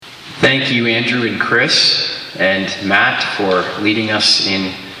Thank you, Andrew and Chris and Matt, for leading us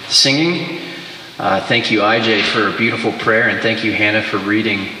in singing. Thank you, IJ, for a beautiful prayer, and thank you, Hannah, for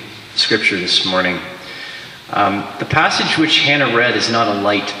reading Scripture this morning. The passage which Hannah read is not a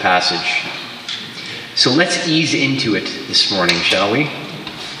light passage. So let's ease into it this morning, shall we?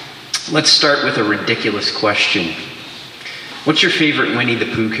 Let's start with a ridiculous question. What's your favorite Winnie the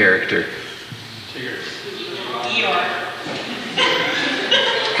Pooh character? Tigger. Eeyore.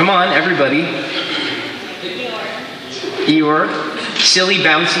 Come on, everybody. Eeyore. Silly,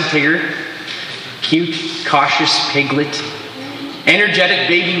 bouncy Tigger. Cute, cautious Piglet. Energetic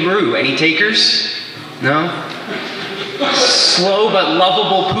baby Roo. Any takers? No? Slow but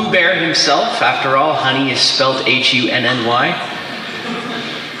lovable Pooh Bear himself. After all, honey is spelled Hunny.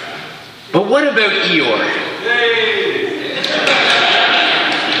 But what about Eeyore?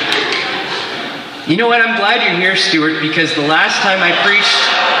 You know what? I'm glad you're here, Stuart, because the last time I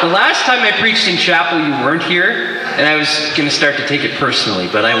preached in chapel, you weren't here, and I was going to start to take it personally,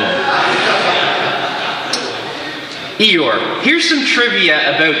 but I won't. Eeyore. Here's some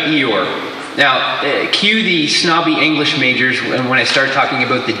trivia about Eeyore. Now, cue the snobby English majors when I start talking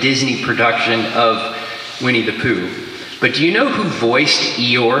about the Disney production of Winnie the Pooh. But do you know who voiced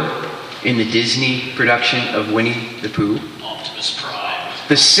Eeyore in the Disney production of Winnie the Pooh? Optimus Prime.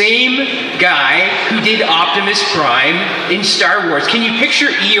 The same guy who did Optimus Prime in Star Wars. Can you picture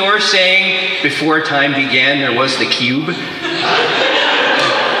Eeyore saying, "Before time began, there was the cube"?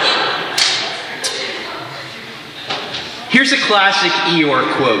 Here's a classic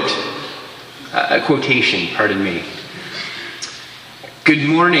Eeyore quote. A quotation, pardon me. "Good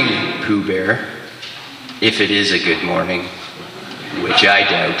morning, Pooh Bear. If it is a good morning, which I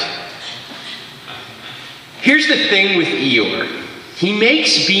doubt." Here's the thing with Eeyore. He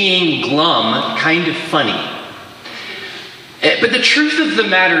makes being glum kind of funny. But the truth of the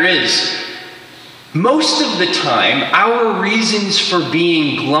matter is, most of the time, our reasons for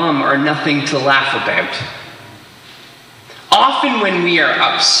being glum are nothing to laugh about. Often when we are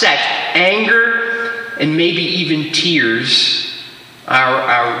upset, anger and maybe even tears are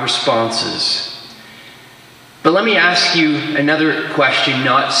our responses. But let me ask you another question,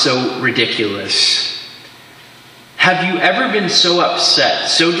 not so ridiculous. Have you ever been so upset,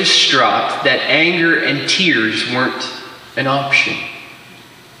 so distraught, that anger and tears weren't an option?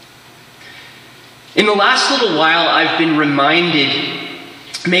 In the last little while, I've been reminded,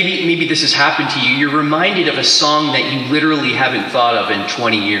 maybe this has happened to you, you're reminded of a song that you literally haven't thought of in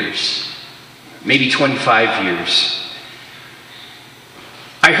 20 years, maybe 25 years.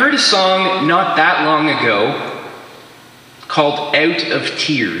 I heard a song not that long ago called "Out of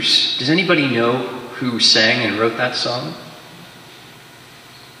Tears." Does anybody know who sang and wrote that song?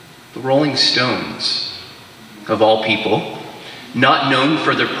 The Rolling Stones, of all people. Not known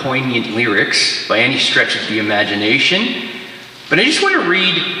for their poignant lyrics by any stretch of the imagination. But I just want to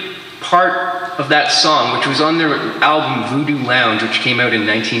read part of that song, which was on their album Voodoo Lounge, which came out in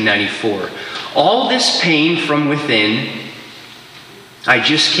 1994. "All this pain from within, I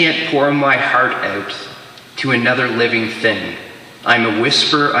just can't pour my heart out to another living thing. I'm a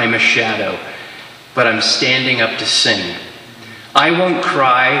whisper, I'm a shadow, but I'm standing up to sing. I won't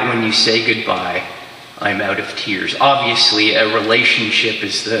cry when you say goodbye. I'm out of tears." Obviously, a relationship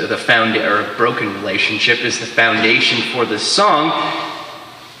is or a broken relationship is the foundation for the song.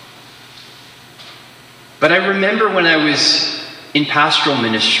 But I remember when I was in pastoral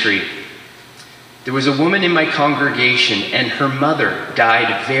ministry, there was a woman in my congregation, and her mother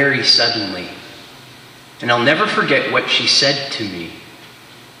died very suddenly. And I'll never forget what she said to me.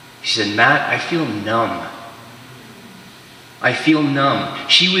 She said, "Matt, I feel numb. I feel numb."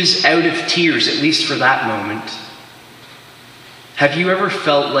 She was out of tears, at least for that moment. Have you ever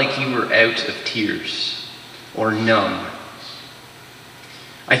felt like you were out of tears or numb?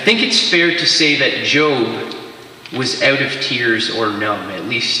 I think it's fair to say that Job was out of tears or numb, at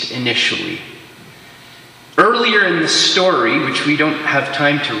least initially. Earlier in the story, which we don't have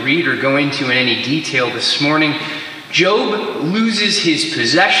time to read or go into in any detail this morning, Job loses his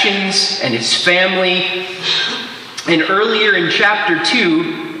possessions and his family. And earlier in chapter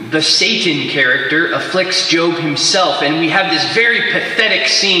 2, the Satan character afflicts Job himself. And we have this very pathetic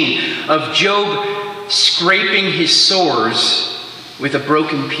scene of Job scraping his sores with a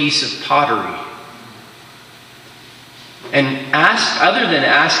broken piece of pottery. And other than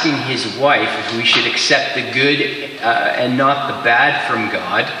asking his wife if we should accept the good and not the bad from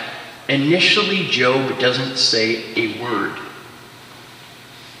God, initially Job doesn't say a word.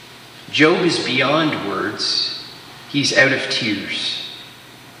 Job is beyond words. He's out of tears.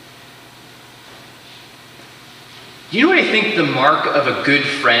 You know what I think the mark of a good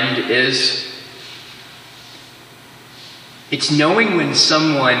friend is? It's knowing when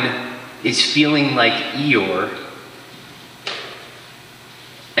someone is feeling like Eeyore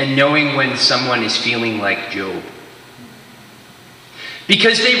and knowing when someone is feeling like Job.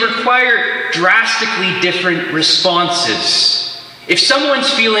 Because they require drastically different responses. If someone's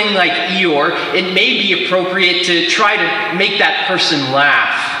feeling like Eeyore, it may be appropriate to try to make that person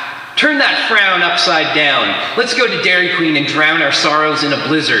laugh. Turn that frown upside down. Let's go to Dairy Queen and drown our sorrows in a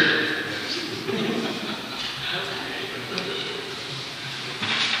blizzard.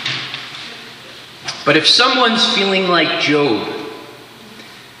 But if someone's feeling like Job,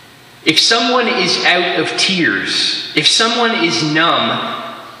 if someone is out of tears, if someone is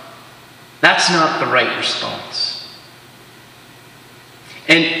numb, that's not the right response.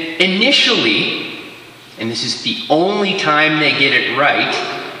 And initially, and this is the only time they get it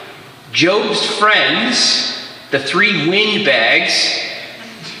right, Job's friends, the three windbags,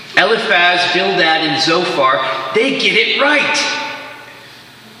 Eliphaz, Bildad, and Zophar, they get it right.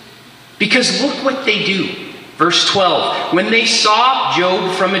 Because look what they do. Verse 12, when they saw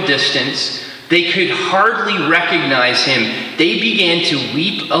Job from a distance, they could hardly recognize him. They began to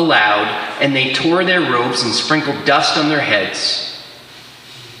weep aloud, and they tore their robes and sprinkled dust on their heads.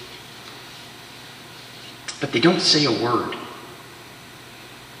 But they don't say a word.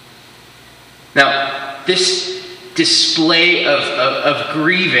 Now, this display of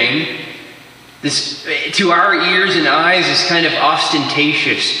grieving, this, to our ears and eyes, is kind of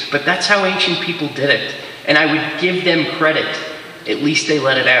ostentatious, but that's how ancient people did it. And I would give them credit. At least they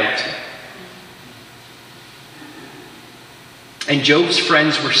let it out. And Job's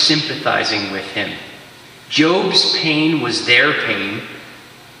friends were sympathizing with him. Job's pain was their pain.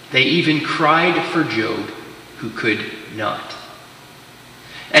 They even cried for Job, who could not.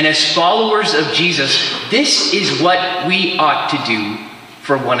 And as followers of Jesus, this is what we ought to do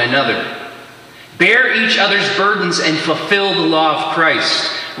for one another. Bear each other's burdens and fulfill the law of Christ.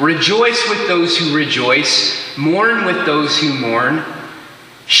 Rejoice with those who rejoice. Mourn with those who mourn.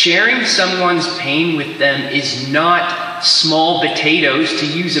 Sharing someone's pain with them is not small potatoes, to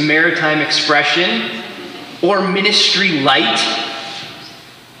use a maritime expression, or ministry light.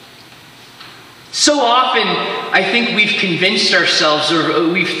 So often, I think we've convinced ourselves, or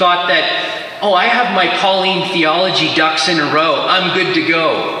we've thought that, oh, I have my Pauline theology ducks in a row. I'm good to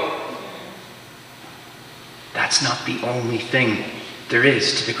go. That's not the only thing there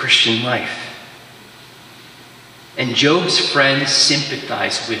is to the Christian life. And Job's friends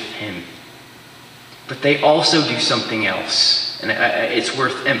sympathize with him. But they also do something else. And it's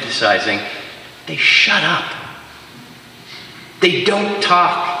worth emphasizing. They shut up. They don't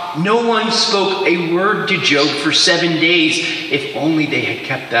talk. No one spoke a word to Job for 7 days. If only they had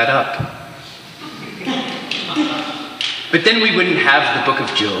kept that up. But then we wouldn't have the book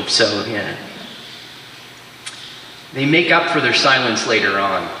of Job, so yeah. They make up for their silence later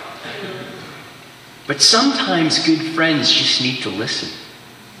on. But sometimes good friends just need to listen.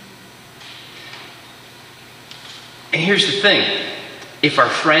 And here's the thing. If our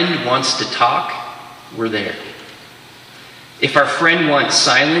friend wants to talk, we're there. If our friend wants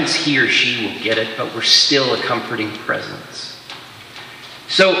silence, he or she will get it, but we're still a comforting presence.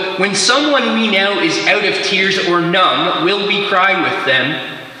 So when someone we know is out of tears or numb, will we cry with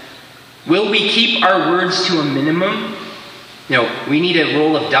them? Will we keep our words to a minimum? We need a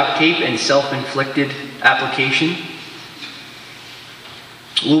roll of duct tape and self-inflicted application.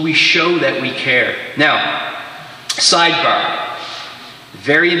 Will we show that we care? Now, sidebar.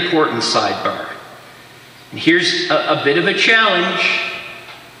 Very important sidebar. And here's a bit of a challenge.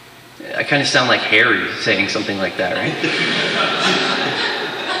 I kind of sound like Harry saying something like that, right?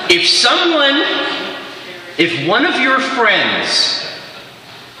 If one of your friends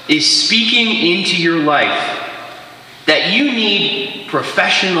is speaking into your life that you need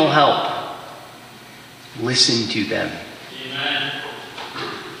professional help, listen to them. Amen.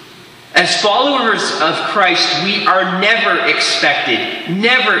 As followers of Christ, we are never expected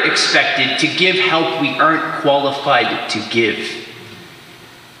to give help we aren't qualified to give.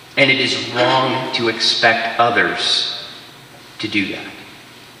 And it is wrong to expect others to do that.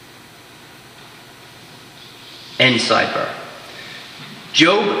 End sidebar.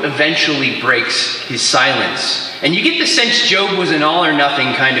 Job eventually breaks his silence. And you get the sense Job was an all or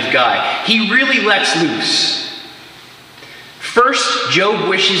nothing kind of guy. He really lets loose. First, Job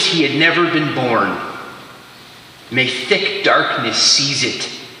wishes he had never been born. May thick darkness seize it.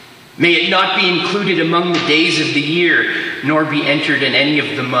 May it not be included among the days of the year, nor be entered in any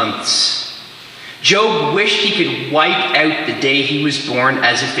of the months. Job wished he could wipe out the day he was born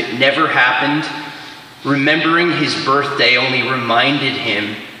as if it never happened, Remembering his birthday only reminded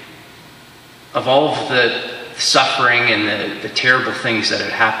him of all of the suffering and the terrible things that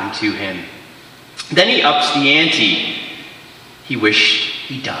had happened to him. Then he ups the ante. He wished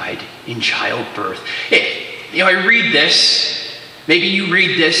he died in childbirth. I read this. Maybe you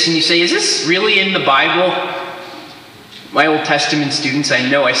read this and you say, is this really in the Bible? My Old Testament students, I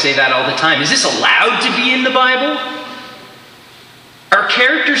know I say that all the time. Is this allowed to be in the Bible? Are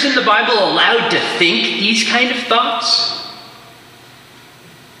characters in the Bible allowed to think these kind of thoughts?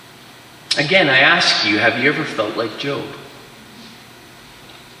 Again, I ask you, have you ever felt like Job?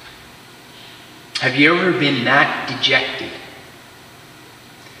 Have you ever been that dejected?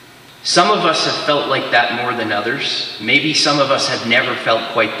 Some of us have felt like that more than others. Maybe some of us have never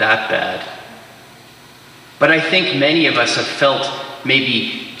felt quite that bad. But I think many of us have felt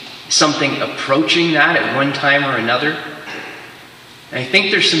maybe something approaching that at one time or another. And I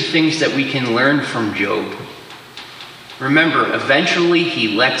think there's some things that we can learn from Job. Remember, eventually he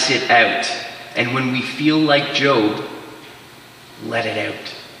lets it out. And when we feel like Job, let it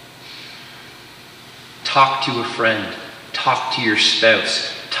out. Talk to a friend. Talk to your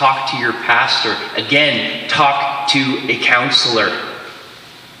spouse. Talk to your pastor. Again, talk to a counselor.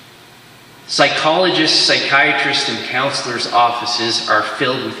 Psychologists, psychiatrists, and counselors' offices are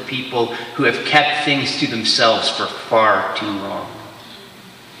filled with people who have kept things to themselves for far too long.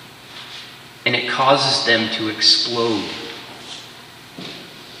 And it causes them to explode.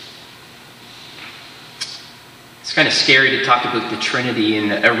 It's kind of scary to talk about the Trinity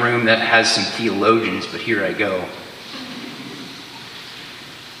in a room that has some theologians, but here I go.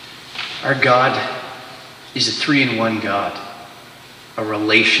 Our God is a three-in-one God, a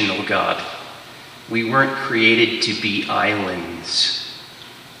relational God. We weren't created to be islands.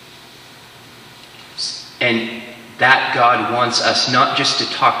 And that God wants us not just to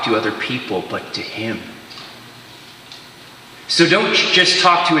talk to other people, but to Him. So don't just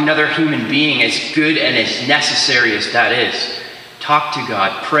talk to another human being, as good and as necessary as that is. Talk to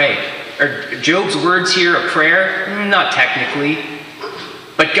God, pray. Are Job's words here a prayer? Not technically.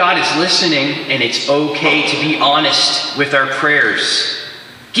 But God is listening, and it's okay to be honest with our prayers.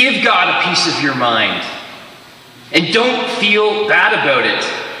 Give God a piece of your mind. And don't feel bad about it.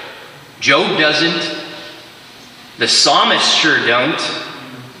 Job doesn't. The psalmists sure don't.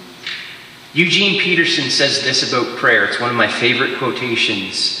 Eugene Peterson says this about prayer. It's one of my favorite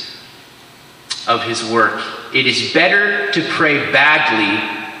quotations of his work. It is better to pray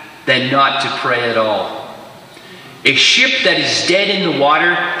badly than not to pray at all. A ship that is dead in the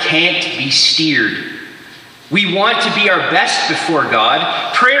water can't be steered. We want to be our best before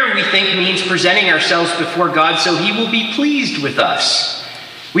God. Prayer, we think, means presenting ourselves before God so He will be pleased with us.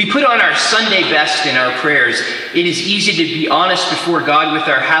 We put on our Sunday best in our prayers. It is easy to be honest before God with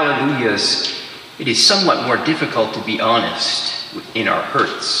our hallelujahs. It is somewhat more difficult to be honest in our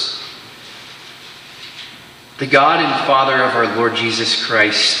hurts. The God and Father of our Lord Jesus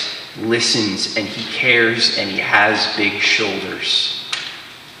Christ listens, and He cares, and He has big shoulders.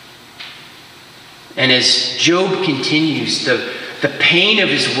 And as Job continues, the pain of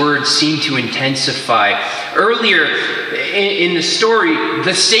his words seem to intensify. Earlier in the story,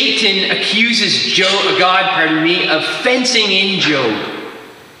 the Satan accuses God of fencing in Job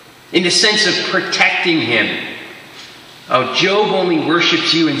in the sense of protecting him. Oh, Job only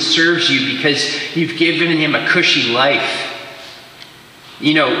worships you and serves you because you've given him a cushy life.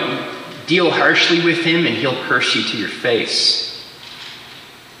 You know, deal harshly with him and he'll curse you to your face.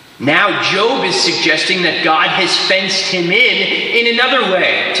 Now Job is suggesting that God has fenced him in another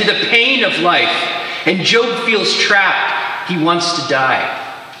way, to the pain of life. And Job feels trapped. He wants to die.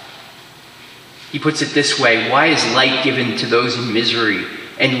 He puts it this way: why is light given to those in misery,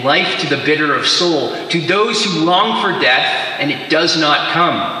 and life to the bitter of soul, to those who long for death, and it does not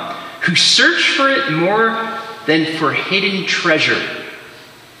come, who search for it more than for hidden treasure?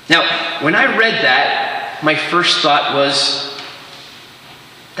 Now, when I read that, my first thought was,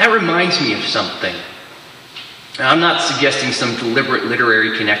 that reminds me of something. Now, I'm not suggesting some deliberate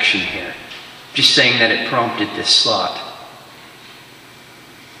literary connection here. Just saying that it prompted this thought.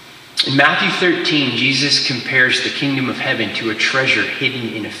 In Matthew 13, Jesus compares the kingdom of heaven to a treasure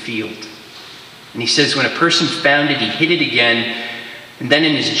hidden in a field. And he says when a person found it, he hid it again, and then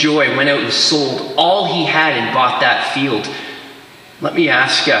in his joy went out and sold all he had and bought that field. Let me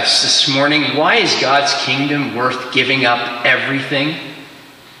ask us this morning, why is God's kingdom worth giving up everything?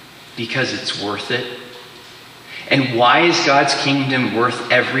 Because it's worth it. And why is God's kingdom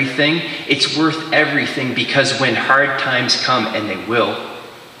worth everything? It's worth everything because when hard times come, and they will,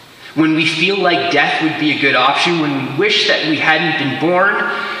 when we feel like death would be a good option, when we wish that we hadn't been born,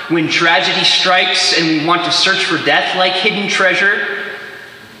 when tragedy strikes and we want to search for death like hidden treasure,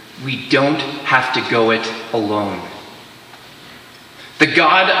 we don't have to go it alone. The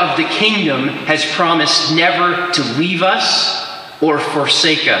God of the kingdom has promised never to leave us or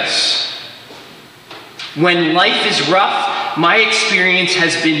forsake us. When life is rough, my experience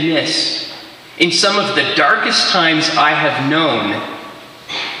has been this. In some of the darkest times I have known,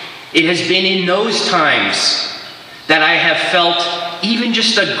 it has been in those times that I have felt even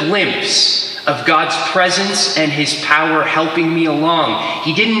just a glimpse of God's presence and his power helping me along.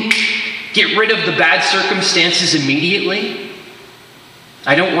 He didn't get rid of the bad circumstances immediately.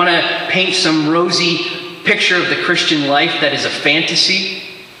 I don't want to paint some rosy picture of the Christian life that is a fantasy.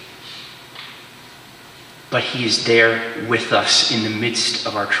 But he is there with us in the midst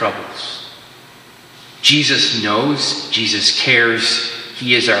of our troubles. Jesus knows, Jesus cares,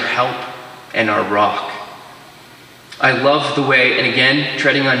 he is our help and our rock. I love the way, and again,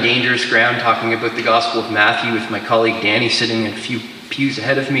 treading on dangerous ground, talking about the Gospel of Matthew with my colleague Danny sitting a few pews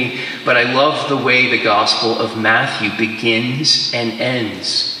ahead of me, but I love the way the Gospel of Matthew begins and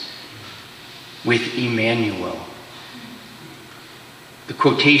ends with Emmanuel. The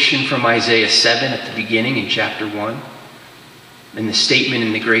quotation from Isaiah 7 at the beginning in chapter 1, and the statement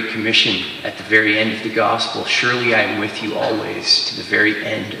in the Great Commission at the very end of the Gospel, surely I am with you always to the very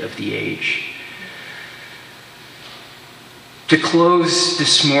end of the age. To close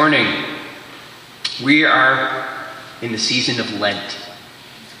this morning, we are in the season of Lent.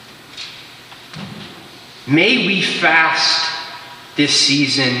 May we fast this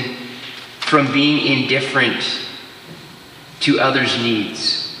season from being indifferent to others'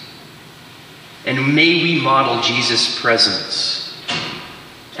 needs. And may we model Jesus' presence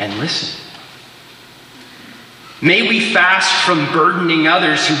and listen. May we fast from burdening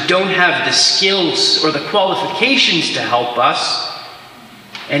others who don't have the skills or the qualifications to help us,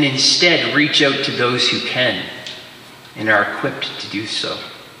 and instead reach out to those who can and are equipped to do so.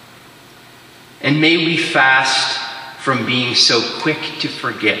 And may we fast from being so quick to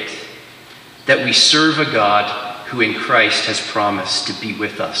forget that we serve a God who in Christ has promised to be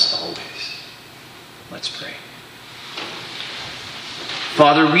with us always. Let's pray.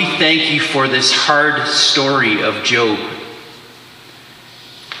 Father, we thank you for this hard story of Job.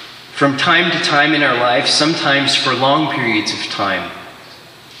 From time to time in our lives, sometimes for long periods of time,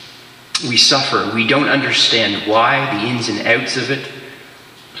 we suffer. We don't understand why, the ins and outs of it.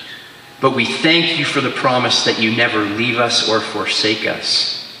 But we thank you for the promise that you never leave us or forsake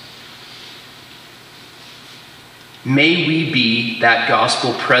us. May we be that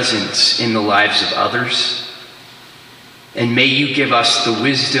gospel presence in the lives of others. And may you give us the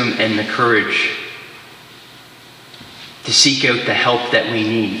wisdom and the courage to seek out the help that we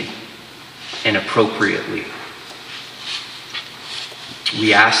need, and appropriately.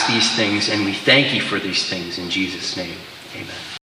 We ask these things and we thank you for these things in Jesus' name. Amen.